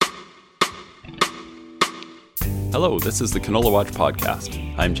Hello, this is the Canola Watch podcast.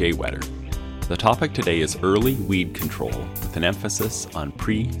 I'm Jay Wetter. The topic today is early weed control with an emphasis on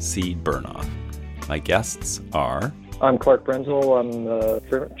pre-seed burn-off. My guests are... I'm Clark Brenzel. I'm the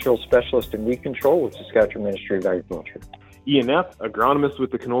provincial specialist in weed control with Saskatchewan Ministry of Agriculture. Ian Epp, agronomist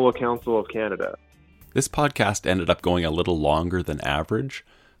with the Canola Council of Canada. This podcast ended up going a little longer than average,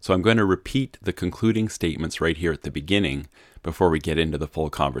 so I'm going to repeat the concluding statements right here at the beginning before we get into the full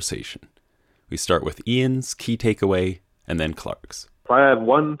conversation. We start with Ian's key takeaway and then Clark's. If I had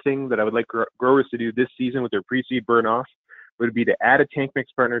one thing that I would like growers to do this season with their pre-seed burn-off, would be to add a tank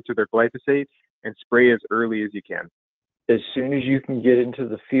mix partner to their glyphosate and spray as early as you can. As soon as you can get into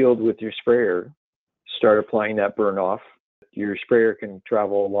the field with your sprayer, start applying that burn-off. Your sprayer can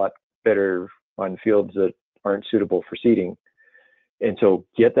travel a lot better on fields that aren't suitable for seeding. And so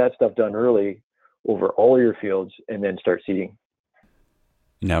get that stuff done early over all your fields and then start seeding.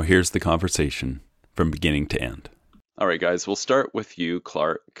 Now here's the conversation from beginning to end. All right, guys, we'll start with you,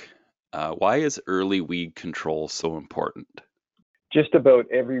 Clark. Why is early weed control so important? Just about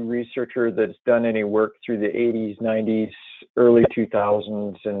every researcher that's done any work through the 80s, 90s, early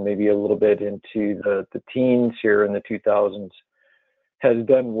 2000s, and maybe a little bit into the teens here in the 2000s has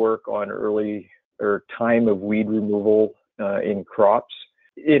done work on early or time of weed removal in crops.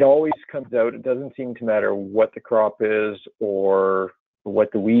 It always comes out, it doesn't seem to matter what the crop is or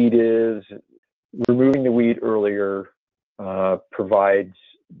what the weed is. Removing the weed earlier provides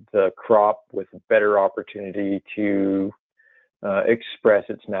the crop with a better opportunity to express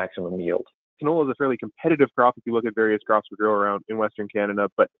its maximum yield. Canola is a fairly competitive crop if you look at various crops we grow around in Western Canada,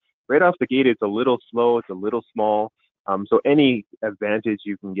 but right off the gate, it's a little slow, it's a little small. So any advantage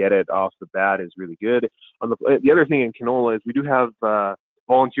you can get it off the bat is really good. On the other thing in canola is we do have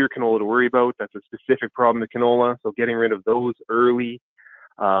volunteer canola to worry about. That's a specific problem to canola. So getting rid of those early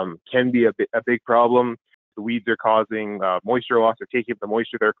can be a big problem. The weeds are causing moisture loss. They're taking up the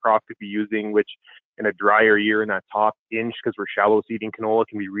moisture their crop could be using, which in a drier year in that top inch, because we're shallow seeding canola,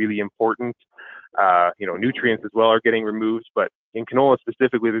 can be really important. Nutrients as well are getting removed. But in canola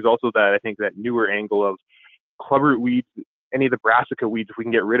specifically, there's also that, I think, that newer angle of clubroot weeds, any of the brassica weeds. If we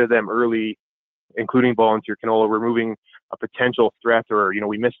can get rid of them early, including volunteer canola, we're removing a potential threat, or,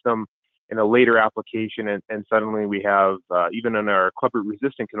 we miss them in a later application, and suddenly we have, even in our clubroot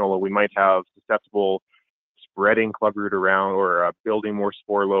resistant canola, we might have susceptible spreading clubroot around or building more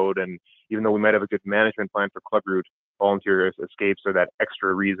spore load. And even though we might have a good management plan for clubroot, volunteer escapes are that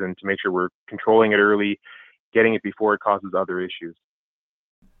extra reason to make sure we're controlling it early, getting it before it causes other issues.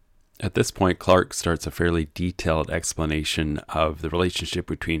 At this point, Clark starts a fairly detailed explanation of the relationship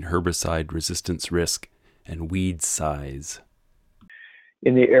between herbicide resistance risk and weed size.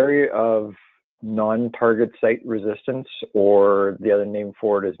 In the area of non-target site resistance, or the other name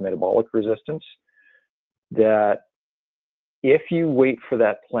for it is metabolic resistance, that if you wait for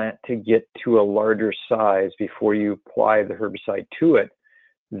that plant to get to a larger size before you apply the herbicide to it,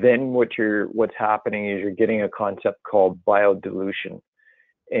 then what's happening is you're getting a concept called biodilution.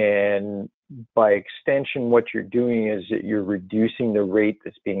 And by extension, what you're doing is that you're reducing the rate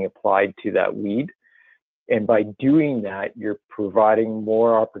that's being applied to that weed. And by doing that, you're providing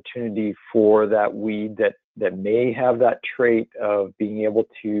more opportunity for that weed that may have that trait of being able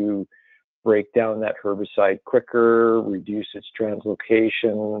to break down that herbicide quicker, reduce its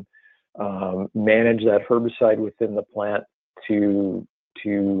translocation, manage that herbicide within the plant to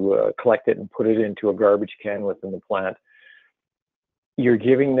collect it and put it into a garbage can within the plant. You're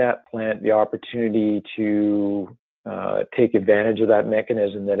giving that plant the opportunity to take advantage of that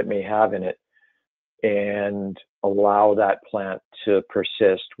mechanism that it may have in it and allow that plant to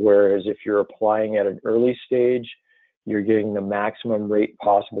persist. Whereas if you're applying at an early stage, you're getting the maximum rate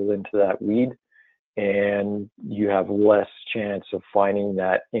possible into that weed, and you have less chance of finding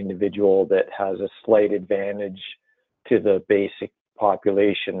that individual that has a slight advantage to the basic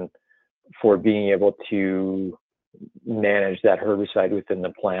population for being able to manage that herbicide within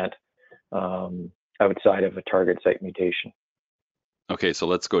the plant outside of a target site mutation. Okay, so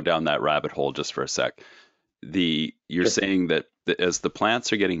let's go down that rabbit hole just for a sec. You're saying that as the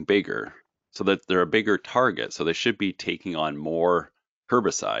plants are getting bigger, so that they're a bigger target, so they should be taking on more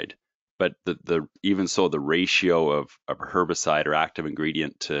herbicide, but even so, the ratio of herbicide or active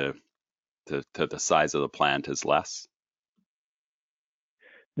ingredient to the size of the plant is less?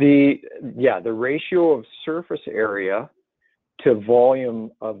 The ratio of surface area to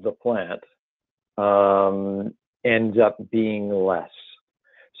volume of the plant ends up being less.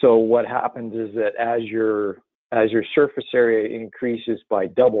 So what happens is that as your surface area increases by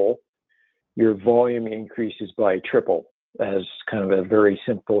double, your volume increases by triple, as kind of a very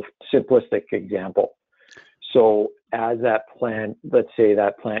simplistic example. So as that plant, let's say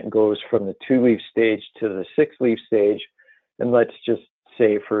that plant goes from the 2-leaf stage to the 6-leaf stage, and let's just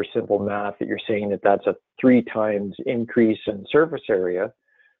say for simple math that you're saying that that's a 3 times increase in surface area,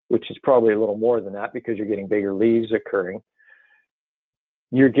 which is probably a little more than that because you're getting bigger leaves occurring.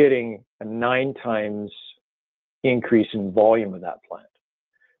 You're getting a 9 times increase in volume of that plant.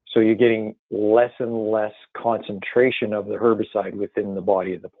 So you're getting less and less concentration of the herbicide within the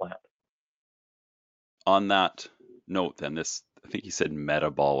body of the plant. On that note, then, this, I think you said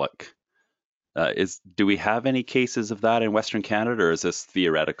metabolic. Do we have any cases of that in Western Canada, or is this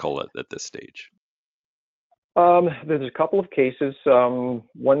theoretical at this stage? There's a couple of cases.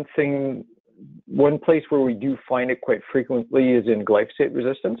 One place where we do find it quite frequently is in glyphosate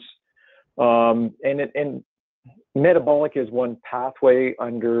resistance. And metabolic is one pathway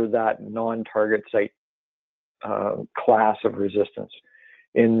under that non-target site class of resistance,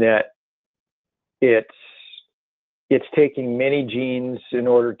 in that it's taking many genes in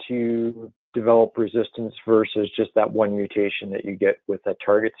order to develop resistance versus just that one mutation that you get with a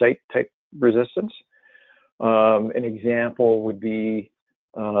target site type resistance. An example would be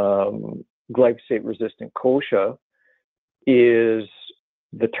glyphosate resistant kochia. Is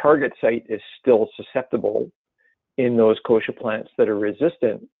the target site is still susceptible in those kochia plants that are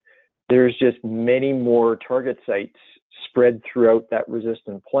resistant. There's just many more target sites spread throughout that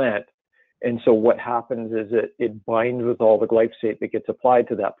resistant plant. And so what happens is it binds with all the glyphosate that gets applied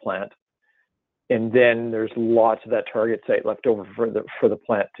to that plant. And then there's lots of that target site left over for the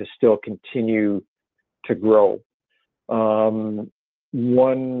plant to still continue to grow. One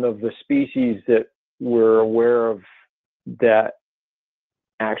of the species that we're aware of that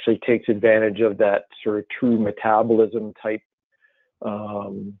actually takes advantage of that sort of true metabolism type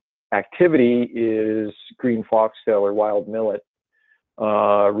activity is green foxtail or wild millet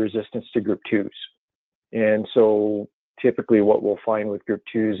resistance to group 2s. And so typically what we'll find with group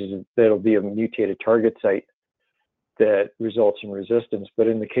 2s is that it'll be a mutated target site that results in resistance. But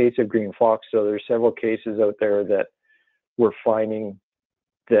in the case of green foxtail, there's several cases out there that we're finding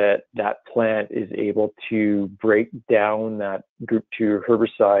that plant is able to break down that group 2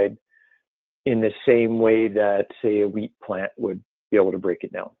 herbicide in the same way that, say, a wheat plant would be able to break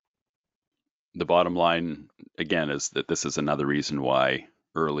it down. The bottom line, again, is that this is another reason why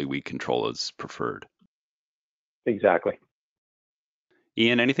early weed control is preferred. Exactly.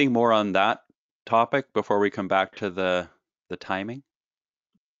 Ian, anything more on that topic before we come back to the timing?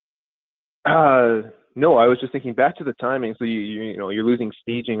 No, I was just thinking back to the timing. So you're losing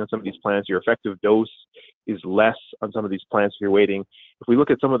staging on some of these plants. Your effective dose is less on some of these plants if you're waiting. If we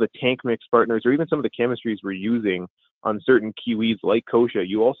look at some of the tank mix partners or even some of the chemistries we're using on certain key weeds like kochia,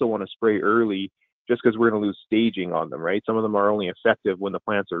 you also want to spray early just because we're going to lose staging on them, right? Some of them are only effective when the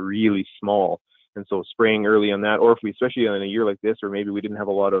plants are really small. And so spraying early on that, or if we, especially in a year like this, or maybe we didn't have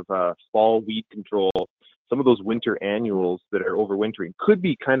a lot of fall weed control, some of those winter annuals that are overwintering could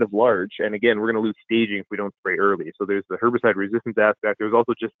be kind of large. And again, we're going to lose staging if we don't spray early. So there's the herbicide resistance aspect. There's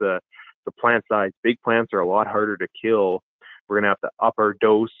also just the plant size. Big plants are a lot harder to kill. We're going to have to up our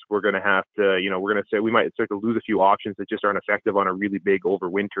dose. We're going to have to, we're going to say we might start to lose a few options that just aren't effective on a really big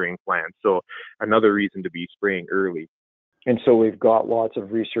overwintering plant. So another reason to be spraying early. And so we've got lots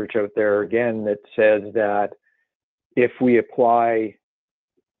of research out there, again, that says that if we apply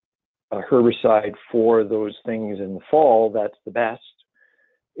a herbicide for those things in the fall, that's the best.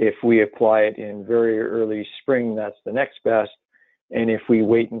 If we apply it in very early spring, that's the next best. And if we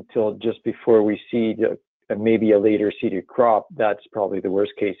wait until just before we seed maybe a later seeded crop, that's probably the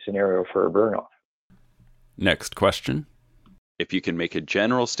worst case scenario for a burn off. Next question. If you can make a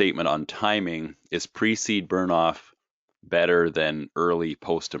general statement on timing, is pre-seed burn off better than early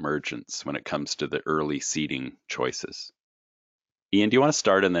post-emergence when it comes to the early seeding choices? Ian, do you want to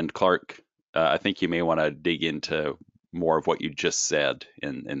start? And then Clark, I think you may want to dig into more of what you just said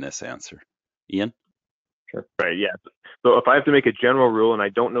in this answer. Ian? Sure. Right, yeah. So if I have to make a general rule and I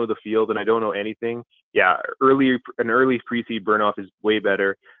don't know the field and I don't know anything, yeah, an early pre-seed burn-off is way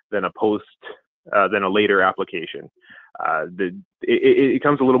better than a later application. It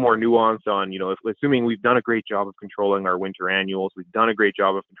comes a little more nuanced on, if assuming we've done a great job of controlling our winter annuals, we've done a great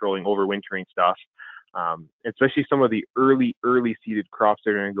job of controlling overwintering stuff, especially some of the early seeded crops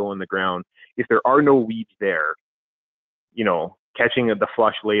that are going to go in the ground. If there are no weeds there, catching the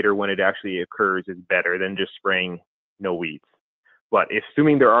flush later when it actually occurs is better than just spraying no weeds. But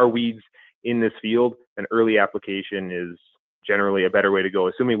assuming there are weeds in this field, an early application is generally a better way to go.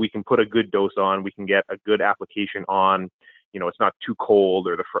 Assuming we can put a good dose on, we can get a good application on, it's not too cold,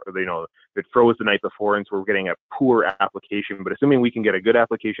 or it froze the night before, and so we're getting a poor application. But assuming we can get a good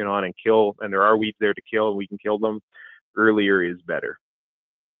application on and kill, and there are weeds there to kill, and we can kill them earlier is better.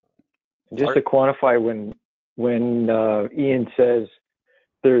 Just to quantify, when Ian says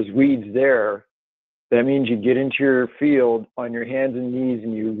there's weeds there, that means you get into your field on your hands and knees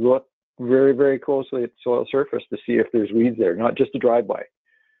and you look very, very closely at the soil surface to see if there's weeds there, not just a drive-by,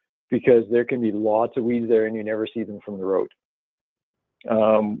 because there can be lots of weeds there and you never see them from the road.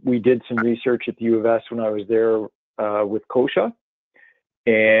 We did some research at the U of S when I was there with Kochia,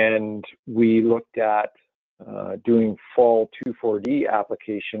 and we looked at doing fall 2,4-D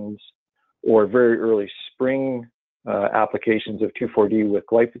applications or very early spring applications of 2,4-D with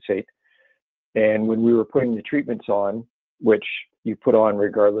glyphosate. And when we were putting the treatments on, which you put on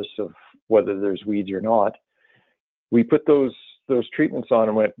regardless of whether there's weeds or not, we put those treatments on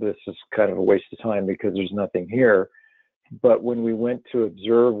and went, this is kind of a waste of time because there's nothing here. But when we went to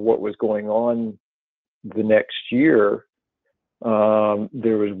observe what was going on the next year,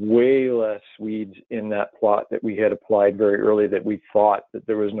 there was way less weeds in that plot that we had applied very early that we thought that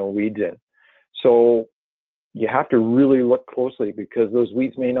there was no weeds in. So you have to really look closely, because those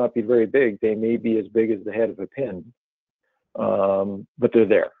weeds may not be very big. They may be as big as the head of a pin, but they're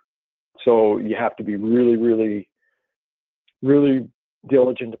there. So you have to be really, really, really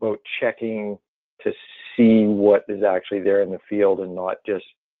diligent about checking to see what is actually there in the field, and not just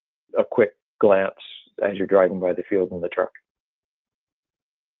a quick glance as you're driving by the field in the truck.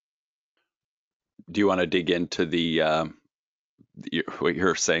 Do you want to dig into what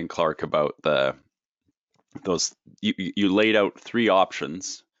you're saying, Clark, about those? You laid out 3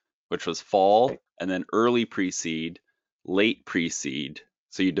 options, which was fall, and then early pre-seed, late pre-seed.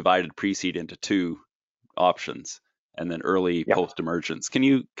 So you divided pre-seed into 2 options, and then early post-emergence. Can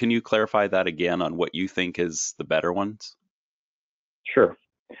you clarify that again on what you think is the better ones? Sure.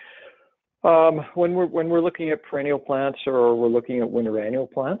 When we're looking at perennial plants, or we're looking at winter annual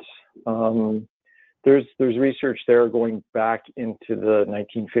plants, there's research there going back into the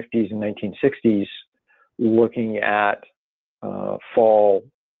 1950s and 1960s, looking at fall,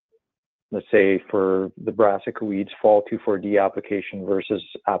 let's say for the brassica weeds, fall 2,4-D application versus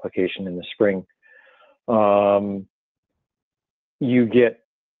application in the spring. You get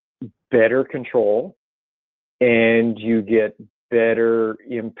better control and you get better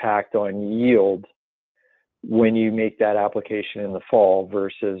impact on yield when you make that application in the fall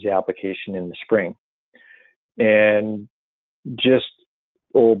versus the application in the spring. And just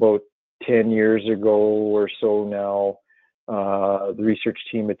about 10 years ago or so now, the research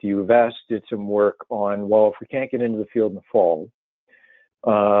team at the U of S did some work on, well, if we can't get into the field in the fall,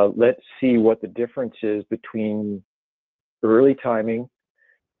 let's see what the difference is between early timing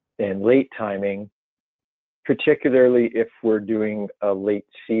and late timing, particularly if we're doing a late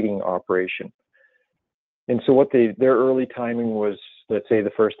seeding operation. And so their early timing was, let's say, the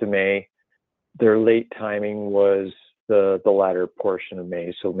 1st of May. Their late timing was the latter portion of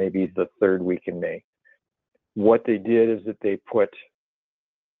May, so maybe the 3rd week in May. What they did is that they put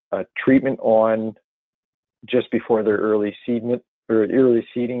a treatment on just before their early seeding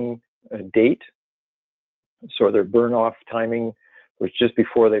date. So their burn-off timing was just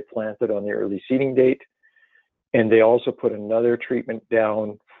before they planted on the early seeding date. And they also put another treatment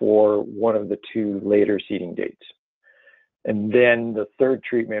down for one of the 2 later seeding dates. And then the 3rd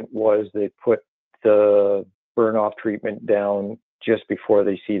treatment was they put the burn-off treatment down just before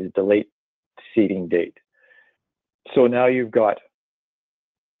they seeded the late seeding date. So now you've got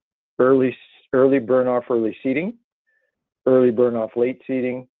early burn-off, early seeding, early burn-off, late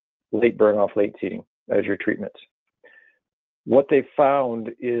seeding, late burn-off, late seeding as your treatments. What they found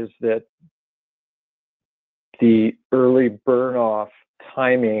is that the early burn-off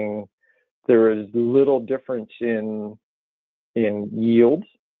timing, there is little difference in yield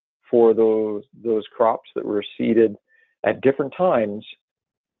for those crops that were seeded at different times,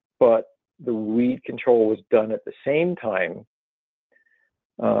 but the weed control was done at the same time.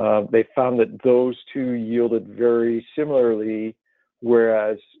 They found that those 2 yielded very similarly,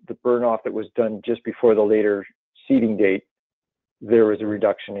 whereas the burn-off that was done just before the later seeding date, there was a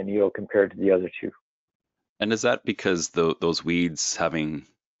reduction in yield compared to the other 2. And is that because those weeds, having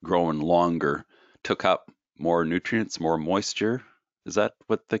grown longer, took up more nutrients, more moisture? Is that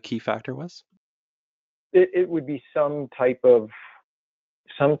what the key factor was? It would be some type of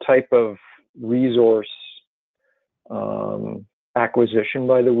resource acquisition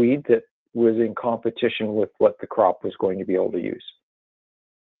by the weed that was in competition with what the crop was going to be able to use.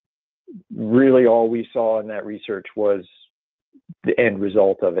 Really, all we saw in that research was the end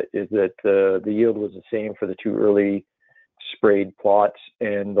result of it is that the yield was the same for the 2 early sprayed plots,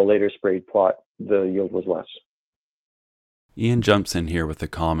 and the later sprayed plot, the yield was less. Ian jumps in here with a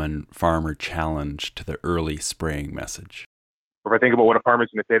common farmer challenge to the early spraying message. If I think about what a farmer's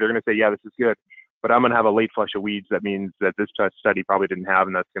going to say, they're going to say, yeah, this is good, but I'm going to have a late flush of weeds. That means that this study probably didn't have,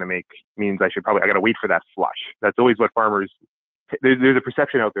 and that's going to means I got to wait for that flush. That's always what farmers, there's a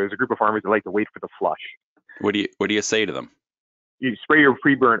perception out there. There's a group of farmers that like to wait for the flush. What do you say to them? You spray your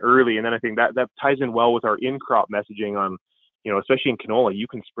pre-burn early, and then I think that ties in well with our in-crop messaging on, especially in canola, you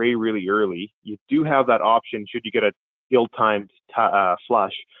can spray really early. You do have that option should you get a ill-timed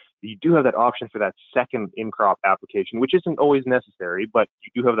flush. You do have that option for that second in-crop application, which isn't always necessary, but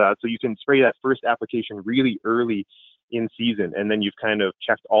you do have that. So you can spray that first application really early in season, and then you've kind of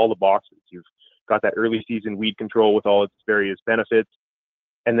checked all the boxes. You've got that early season weed control with all its various benefits,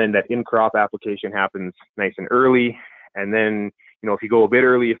 and then that in-crop application happens nice and early. And then, if you go a bit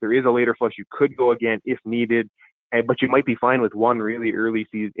early, if there is a later flush, you could go again if needed, but you might be fine with one really early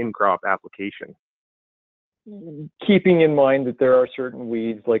season in-crop application. Keeping in mind that there are certain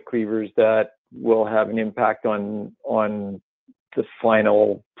weeds like cleavers that will have an impact on the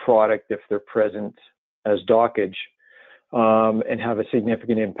final product if they're present as dockage, and have a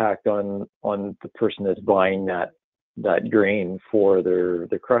significant impact on the person that's buying that grain for their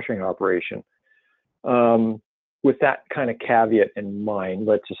crushing operation. With that kind of caveat in mind,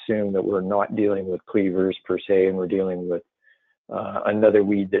 let's assume that we're not dealing with cleavers per se, and we're dealing with another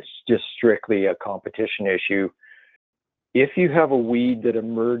weed that's just strictly a competition issue. If you have a weed that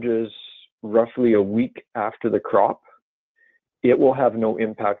emerges roughly a week after the crop, it will have no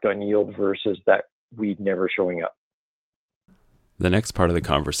impact on yield versus that weed never showing up. The next part of the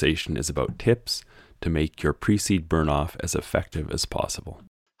conversation is about tips to make your pre-seed burn-off as effective as possible.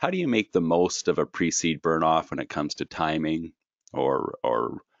 How do you make the most of a pre-seed burn-off when it comes to timing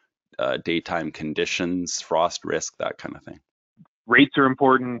or daytime conditions, frost risk, that kind of thing? Rates are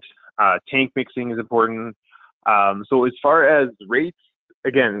important. Tank mixing is important. So as far as rates,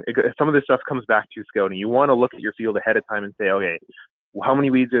 again, some of this stuff comes back to scouting. You want to look at your field ahead of time and say, okay, how many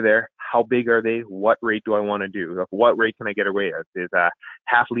weeds are there? How big are they? What rate do I want to do? What rate can I get away with? Is a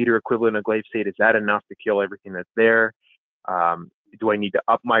half-liter equivalent of glyphosate, is that enough to kill everything that's there? Do I need to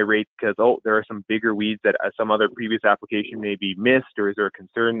up my rate because, there are some bigger weeds that some other previous application may be missed, or is there a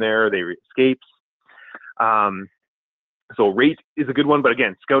concern there? Are they escapes? So rate is a good one, but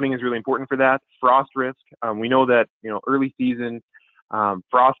again, scouting is really important for that. Frost risk. We know that, early season,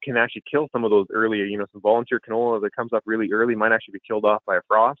 frost can actually kill some of those earlier, some volunteer canola that comes up really early might actually be killed off by a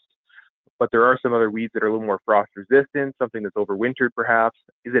frost. But there are some other weeds that are a little more frost resistant, something that's overwintered perhaps.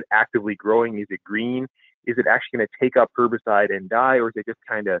 Is it actively growing? Is it green? Is it actually going to take up herbicide and die, or is it just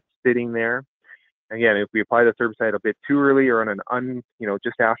kind of sitting there? Again, if we apply the herbicide a bit too early or on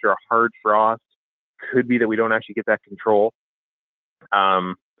just after a hard frost, could be that we don't actually get that control.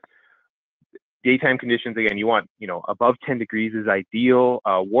 Daytime conditions, again, you want, above 10 degrees is ideal.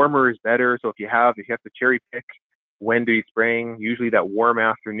 Warmer is better. So if you have to cherry pick when to be spraying, usually that warm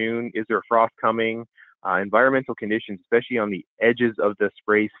afternoon, is there a frost coming? Environmental conditions, especially on the edges of the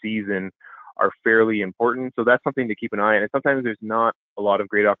spray season, are fairly important. So that's something to keep an eye on. And sometimes there's not a lot of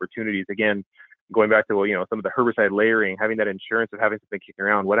great opportunities. Again, going back to, some of the herbicide layering, having that insurance of having something kicking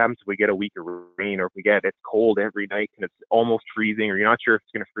around. What happens if we get a week of rain, or if it's cold every night and it's almost freezing, or you're not sure if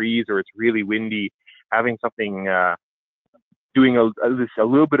it's going to freeze, or it's really windy? Having something, doing a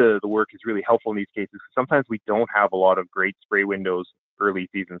little bit of the work is really helpful in these cases. Sometimes we don't have a lot of great spray windows early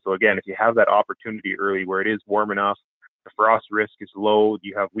season. So again, if you have that opportunity early where it is warm enough, the frost risk is low,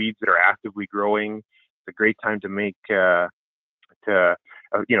 you have weeds that are actively growing, it's a great time to make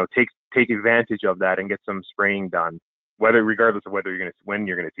take advantage of that and get some spraying done, regardless of when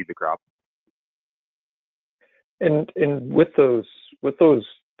you're going to see the crop. And with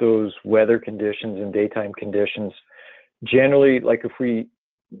those weather conditions and daytime conditions, generally, like if we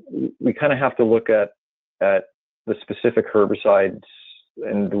kind of have to look at the specific herbicides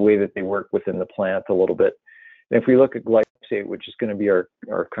and the way that they work within the plant a little bit. And if we look at glyphosate, which is going to be our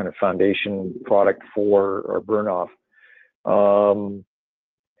kind of foundation product for our burn off,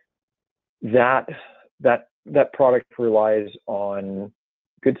 that product relies on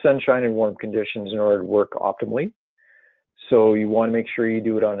good sunshine and warm conditions in order to work optimally. So you want to make sure you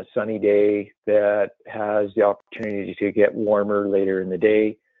do it on a sunny day that has the opportunity to get warmer later in the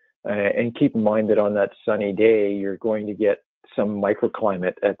day. And keep in mind that on that sunny day, you're going to get some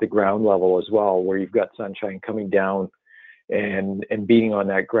microclimate at the ground level as well, where you've got sunshine coming down and beating on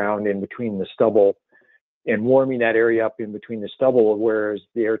that ground in between the stubble and warming that area up in between the stubble, whereas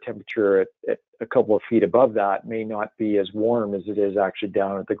the air temperature at a couple of feet above that may not be as warm as it is actually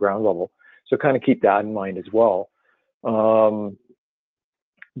down at the ground level. So kind of keep that in mind as well. But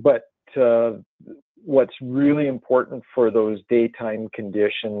what's really important for those daytime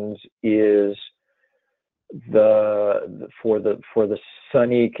conditions is for the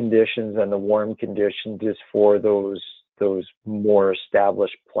sunny conditions and the warm conditions is for those more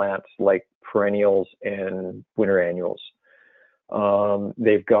established plants like perennials and winter annuals.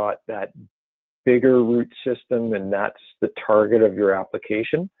 They've got that bigger root system, and that's the target of your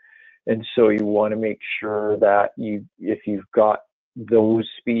application. And so you want to make sure that if you've got those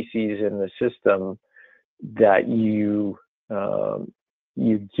species in the system, that you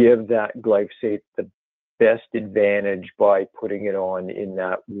give that glyphosate the best advantage by putting it on in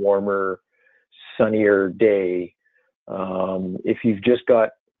that warmer, sunnier day. If you've just got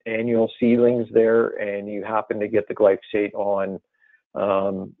annual seedlings there and you happen to get the glyphosate on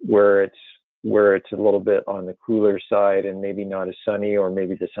where it's a little bit on the cooler side and maybe not as sunny, or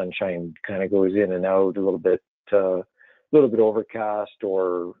maybe the sunshine kind of goes in and out, a little bit overcast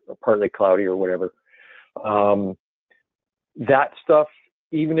or partly cloudy or whatever. That stuff,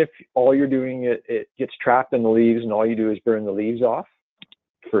 even if all you're doing it gets trapped in the leaves and all you do is burn the leaves off,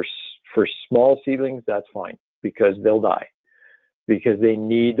 for small seedlings, that's fine, because they'll die, because they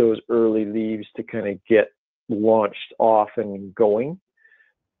need those early leaves to kind of get launched off and going.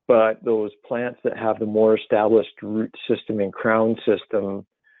 But those plants that have the more established root system and crown system,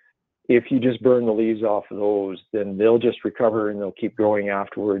 if you just burn the leaves off of those, then they'll just recover and they'll keep growing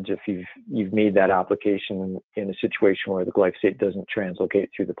afterwards if you've made that application in a situation where the glyphosate doesn't translocate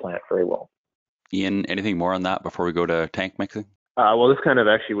through the plant very well. Ian, anything more on that before we go to tank mixing? Well, this kind of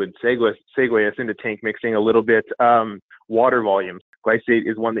actually would segue us into tank mixing a little bit. Water volumes. Glyphosate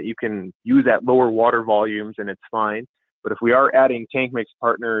is one that you can use at lower water volumes and it's fine. But if we are adding tank mix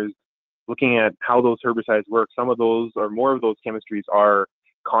partners, looking at how those herbicides work, some of those or more of those chemistries are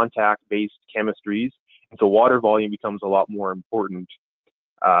contact-based chemistries, and so water volume becomes a lot more important.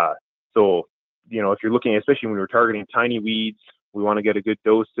 So, if you're looking, especially when we're targeting tiny weeds, we want to get a good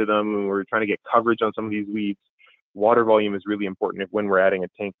dose to them, and we're trying to get coverage on some of these weeds. Water volume is really important when we're adding a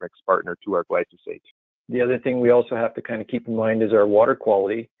tank mix partner to our glyphosate. The other thing we also have to kind of keep in mind is our water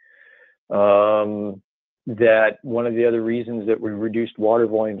quality. That one of the other reasons that we reduced water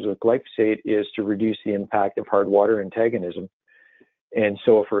volumes with glyphosate is to reduce the impact of hard water antagonism. And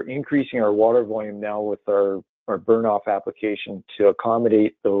so if we're increasing our water volume now with our burn-off application to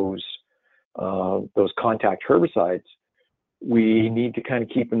accommodate those contact herbicides, we need to kind of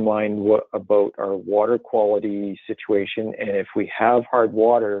keep in mind what about our water quality situation. And if we have hard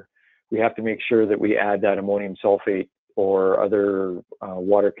water, we have to make sure that we add that ammonium sulfate or other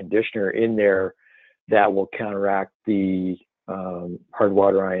water conditioner in there that will counteract the hard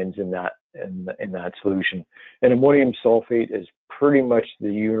water ions in that solution. And ammonium sulfate is pretty much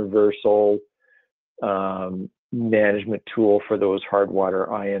the universal management tool for those hard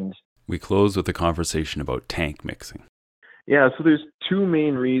water ions. We close with a conversation about tank mixing. Yeah, so there's two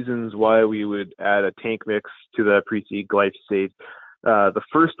main reasons why we would add a tank mix to the pre-seed glyphosate. The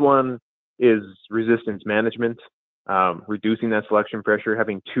first one is resistance management, reducing that selection pressure,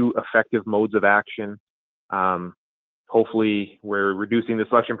 having two effective modes of action. Hopefully, we're reducing the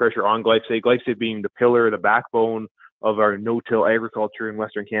selection pressure on glyphosate being the pillar, the backbone of our no-till agriculture in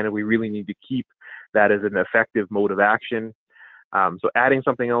Western Canada. We really need to keep that as an effective mode of action. So adding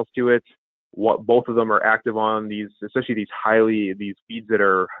something else to it, what both of them are active on, these, especially these weeds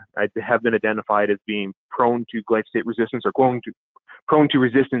that have been identified as being prone to glyphosate resistance or prone to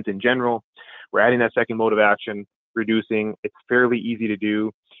resistance in general. We're adding that second mode of action, reducing. It's fairly easy to do.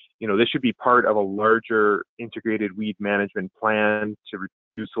 This should be part of a larger integrated weed management plan to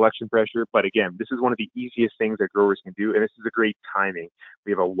reduce selection pressure. But again, this is one of the easiest things that growers can do, and this is a great timing.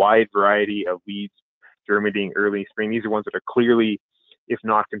 We have a wide variety of weeds germinating early spring. These are ones that are clearly, if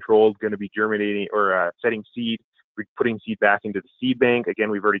not controlled, going to be germinating or setting seed, putting seed back into the seed bank. Again,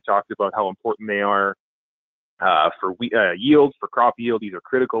 we've already talked about how important they are for yield, for crop yield. These are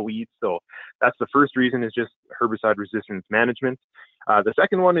critical weeds. So that's the first reason, is just herbicide resistance management. The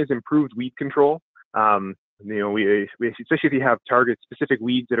second one is improved weed control. We especially if you have target specific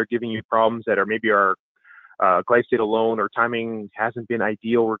weeds that are giving you problems that are maybe our glyphosate alone or timing hasn't been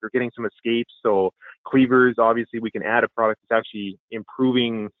ideal. We're getting some escapes. So cleavers, obviously, we can add a product that's actually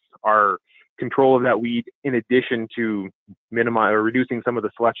improving our control of that weed in addition to minimize or reducing some of the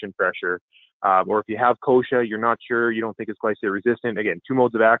selection pressure. Or if you have kochia, you're not sure, you don't think it's glyphosate resistant, again, two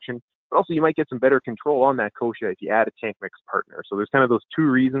modes of action. But also you might get some better control on that kochia if you add a tank mix partner. So there's kind of those two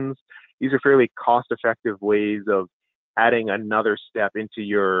reasons. These are fairly cost-effective ways of adding another step into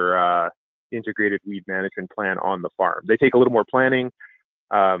your integrated weed management plan on the farm. They take a little more planning.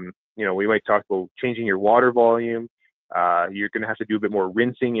 We might talk about changing your water volume. You're going to have to do a bit more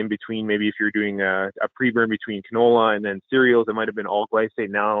rinsing in between. Maybe if you're doing a pre-burn between canola and then cereals, it might have been all glyphosate.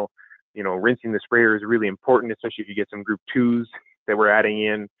 Now, rinsing the sprayer is really important, especially if you get some group 2s that we're adding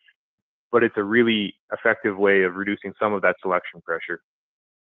in. But it's a really effective way of reducing some of that selection pressure.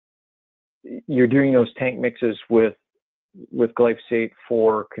 You're doing those tank mixes with glyphosate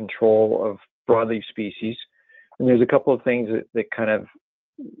for control of broadleaf species. And there's a couple of things that kind of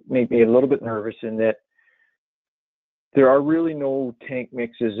make me a little bit nervous in that there are really no tank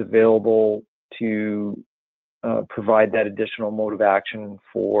mixes available to provide that additional mode of action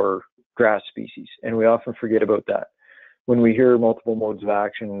for grass species. And we often forget about that. When we hear multiple modes of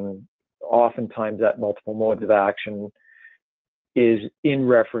action, oftentimes that multiple modes of action is in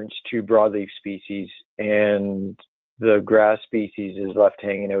reference to broadleaf species, and the grass species is left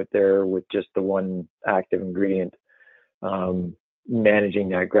hanging out there with just the one active ingredient managing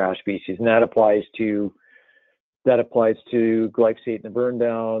that grass species. And that applies to glyphosate in the burn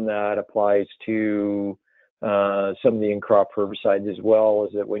down. That applies to some of the in-crop herbicides as well.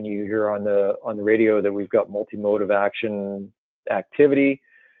 Is that when you hear on the radio that we've got multi-mode of action activity,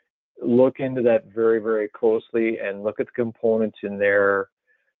 look into that very, very closely and look at the components in there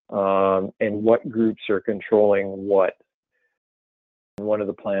and what groups are controlling what. And one of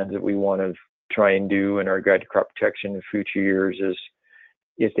the plans that we want to try and do in our guide to crop protection in future years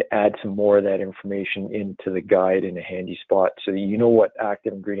is to add some more of that information into the guide in a handy spot so that you know what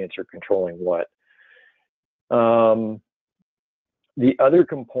active ingredients are controlling what. The other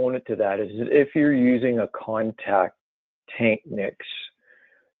component to that is if you're using a contact tank mix,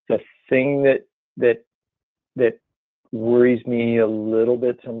 the thing that worries me a little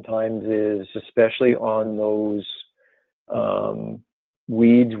bit sometimes is, especially on those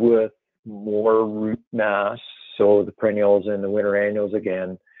weeds with more root mass, so the perennials and the winter annuals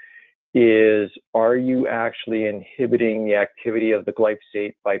again, is are you actually inhibiting the activity of the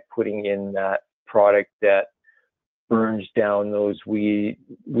glyphosate by putting in that product that burns down those weed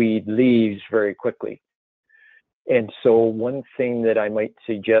leaves very quickly? And so one thing that I might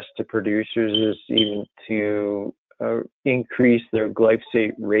suggest to producers is even to increase their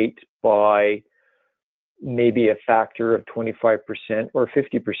glyphosate rate by maybe a factor of 25% or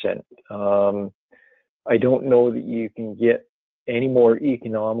 50%. I don't know that you can get any more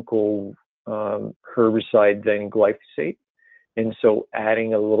economical herbicide than glyphosate. And so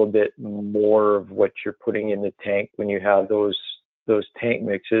adding a little bit more of what you're putting in the tank when you have those tank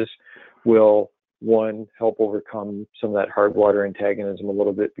mixes will, one, help overcome some of that hard water antagonism a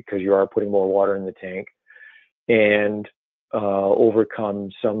little bit because you are putting more water in the tank, and overcome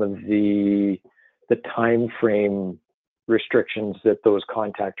some of the time frame restrictions that those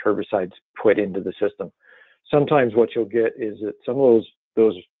contact herbicides put into the system. Sometimes what you'll get is that some of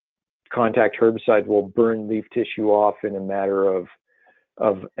those contact herbicides will burn leaf tissue off in a matter of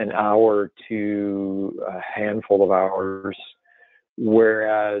an hour to a handful of hours,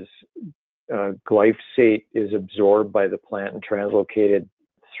 whereas glyphosate is absorbed by the plant and translocated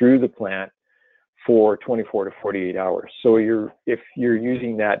through the plant for 24 to 48 hours. So if you're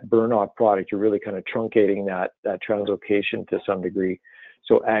using that burn-off product, you're really kind of truncating that translocation to some degree.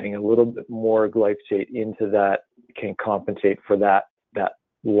 So adding a little bit more glyphosate into that can compensate for that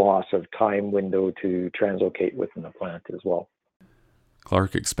loss of time window to translocate within the plant as well.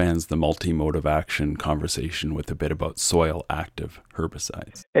 Clark expands the multi-mode of action conversation with a bit about soil-active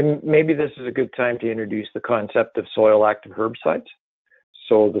herbicides. And maybe this is a good time to introduce the concept of soil-active herbicides.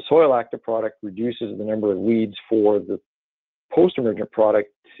 So the soil-active product reduces the number of weeds for the post-emergent product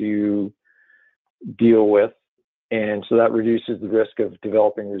to deal with, and so that reduces the risk of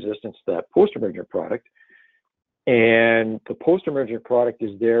developing resistance to that post-emergent product. And the post-emergent product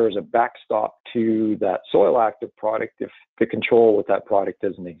is there as a backstop to that soil-active product if the control with that product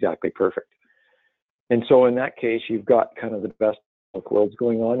isn't exactly perfect. And so in that case, you've got kind of the best of worlds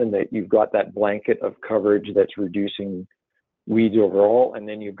going on, in that you've got that blanket of coverage that's reducing weeds overall, and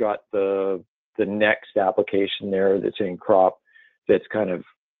then you've got the next application there that's in crop that's kind of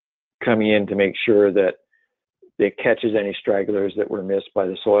coming in to make sure that it catches any stragglers that were missed by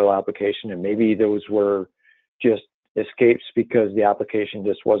the soil application. And maybe those were just escapes because the application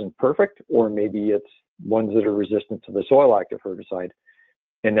just wasn't perfect, or maybe it's ones that are resistant to the soil active herbicide,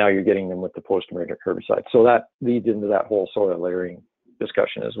 and now you're getting them with the post-emergent herbicide. So that leads into that whole soil layering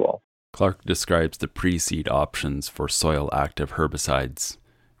discussion as well. Clark describes the pre-seed options for soil active herbicides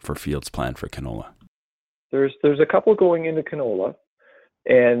for fields planned for canola. There's a couple going into canola,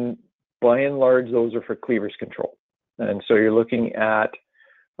 and by and large those are for cleavers control. And so you're looking at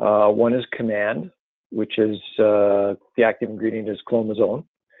one is Command, which is the active ingredient is clomazone,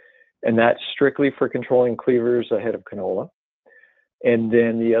 and that's strictly for controlling cleavers ahead of canola. And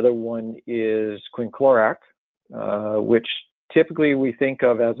then the other one is quinclorac, which typically we think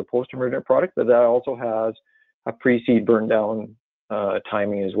of as a post-emergent product, but that also has a pre-seed burn down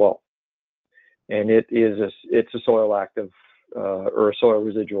timing as well. And it's a soil active or a soil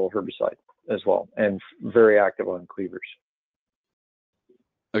residual herbicide as well, and very active on cleavers.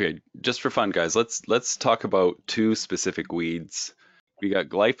 Okay, just for fun, guys, let's talk about two specific weeds. We got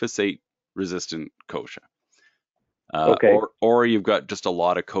glyphosate-resistant kochia. Okay. Or you've got just a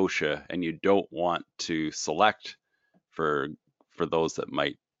lot of kochia, and you don't want to select for those that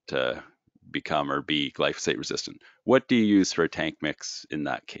might become or be glyphosate resistant. What do you use for a tank mix in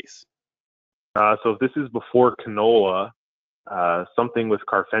that case? So if this is before canola, something with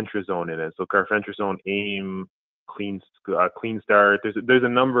carfentrazone in it. So carfentrazone, AIM, Clean Start. There's a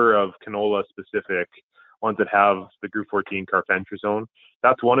number of canola specific ones that have the group 14 carfentrazone.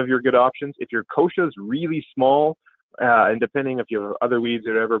 That's one of your good options. If your kochia is really small, and depending if you have other weeds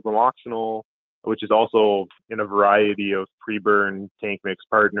or whatever, bromoxynol, which is also in a variety of pre-burn tank mix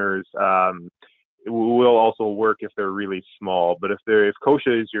partners, it will also work if they're really small. But if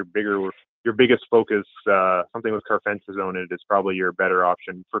kochia is your biggest focus, something with carfentrazone in it is probably your better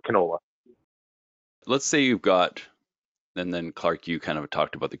option for canola. Let's say you've got, and then Clark, you kind of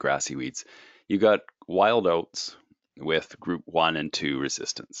talked about the grassy weeds. You got wild oats with group 1 and 2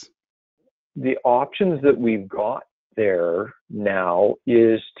 resistance. The options that we've got there now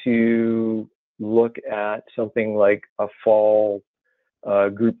is to look at something like a fall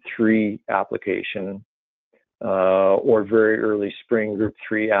group 3 application or very early spring group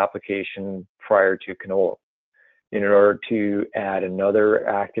 3 application prior to canola, in order to add another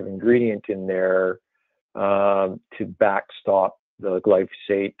active ingredient in there to backstop the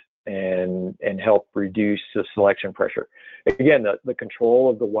glyphosate and help reduce the selection pressure. Again, the control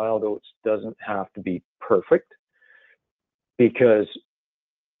of the wild oats doesn't have to be perfect, because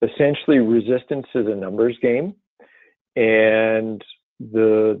essentially resistance is a numbers game, and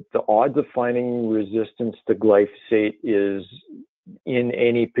the odds of finding resistance to glyphosate is, in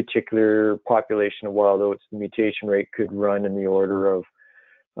any particular population of wild oats, the mutation rate could run in the order of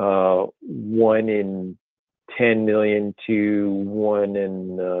 1 in 10 million to 1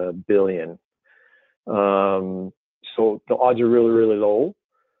 in a billion. So the odds are really, really low.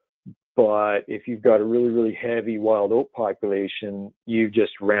 But if you've got a really, really heavy wild oat population, you've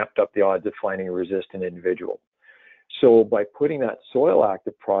just ramped up the odds of finding a resistant individual. So by putting that soil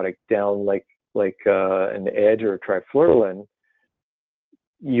active product down like an edge or a trifluralin,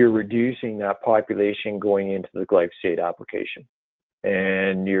 you're reducing that population going into the glyphosate application,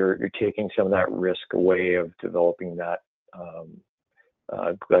 and you're taking some of that risk away of developing that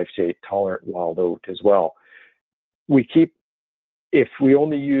glyphosate tolerant wild oat as well. If we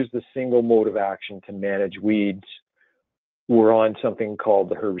only use the single mode of action to manage weeds, we're on something called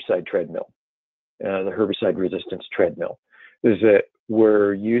the herbicide treadmill, the herbicide resistance treadmill. Is that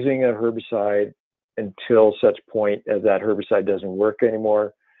we're using a herbicide until such point as that herbicide doesn't work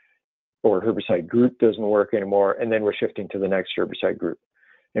anymore, or herbicide group doesn't work anymore, and then we're shifting to the next herbicide group.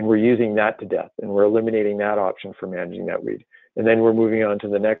 And we're using that to death, and we're eliminating that option for managing that weed. And then we're moving on to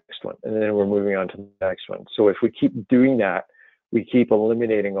the next one, and then we're moving on to the next one. So if we keep doing that, we keep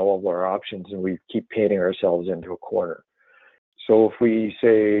eliminating all of our options, and we keep painting ourselves into a corner. So if we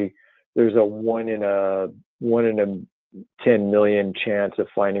say there's a 1 in a 10 million chance of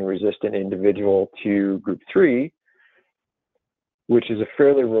finding resistant individual to group 3, which is a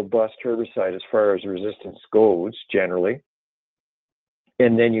fairly robust herbicide as far as resistance goes generally,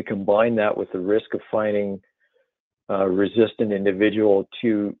 and then you combine that with the risk of finding a resistant individual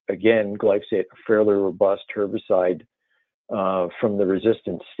to, again, glyphosate, a fairly robust herbicide from the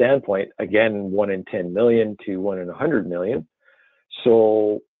resistance standpoint, again, 1 in 10 million to 1 in 100 million.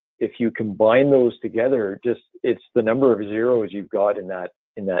 So if you combine those together, it's the number of zeros you've got in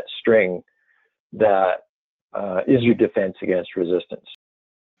that string that is your defense against resistance.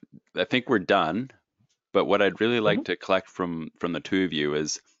 I think we're done, but what I'd really like to collect from the two of you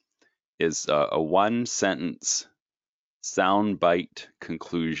is a 1-sentence soundbite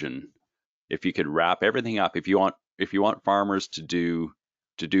conclusion. If you could wrap everything up, if you want farmers to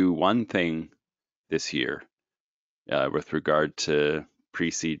do one thing this year with regard to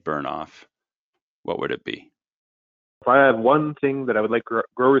pre-seed burn off, what would it be? If I had one thing that I would like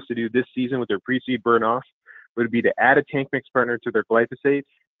growers to do this season with their pre-seed burn off, would be to add a tank mix partner to their glyphosate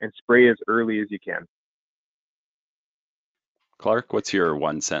and spray as early as you can. Clark, what's your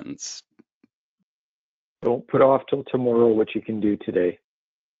 1 sentence? Don't put off till tomorrow what you can do today.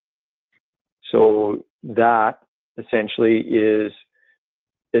 So that essentially is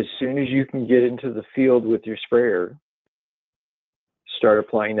as soon as you can get into the field with your sprayer, start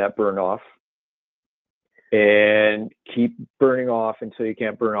applying that burn off and keep burning off until you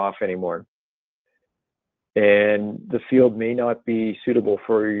can't burn off anymore. And the field may not be suitable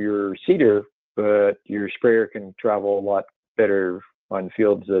for your seeder, but your sprayer can travel a lot better on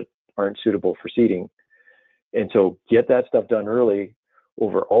fields that aren't suitable for seeding. And so get that stuff done early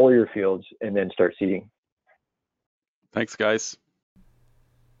over all your fields and then start seeding. Thanks, guys.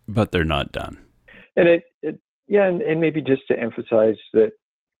 But they're not done. And and maybe just to emphasize that,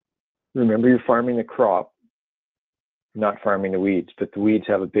 remember, you're farming the crop, not farming the weeds, but the weeds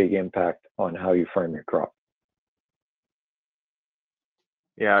have a big impact on how you farm your crop.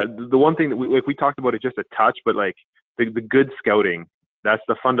 Yeah, the one thing that we talked about it just a touch, but like the good scouting, that's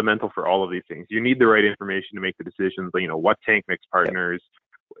the fundamental for all of these things. You need the right information to make the decisions. You know, what tank mix partners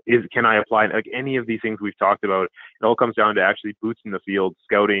can I apply? Like any of these things we've talked about, it all comes down to actually boots in the field,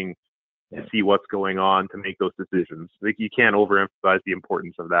 scouting to see what's going on to make those decisions. Like you can't overemphasize the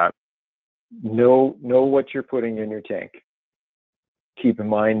importance of that. Know what you're putting in your tank. Keep in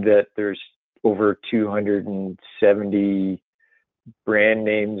mind that there's over 270 brand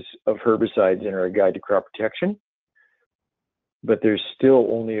names of herbicides in our guide to crop protection, but there's still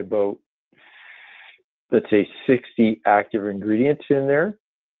only about, let's say, 60 active ingredients in there.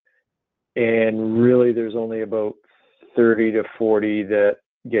 And really there's only about 30 to 40 that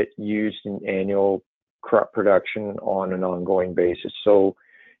get used in annual crop production on an ongoing basis. So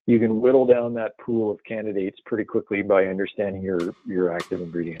you can whittle down that pool of candidates pretty quickly by understanding your active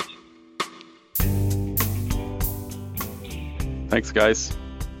ingredients. Thanks, guys.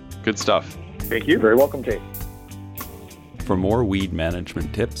 Good stuff. Thank you. You're very welcome, Jay. For more weed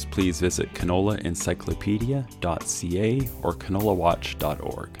management tips, please visit canolaencyclopedia.ca or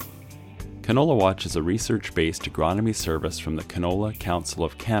canolawatch.org. Canola Watch is a research-based agronomy service from the Canola Council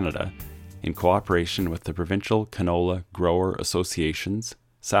of Canada in cooperation with the provincial canola grower associations,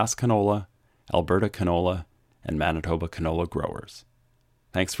 SaskCanola, Alberta Canola, and Manitoba Canola Growers.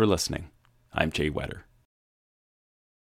 Thanks for listening. I'm Jay Wetter.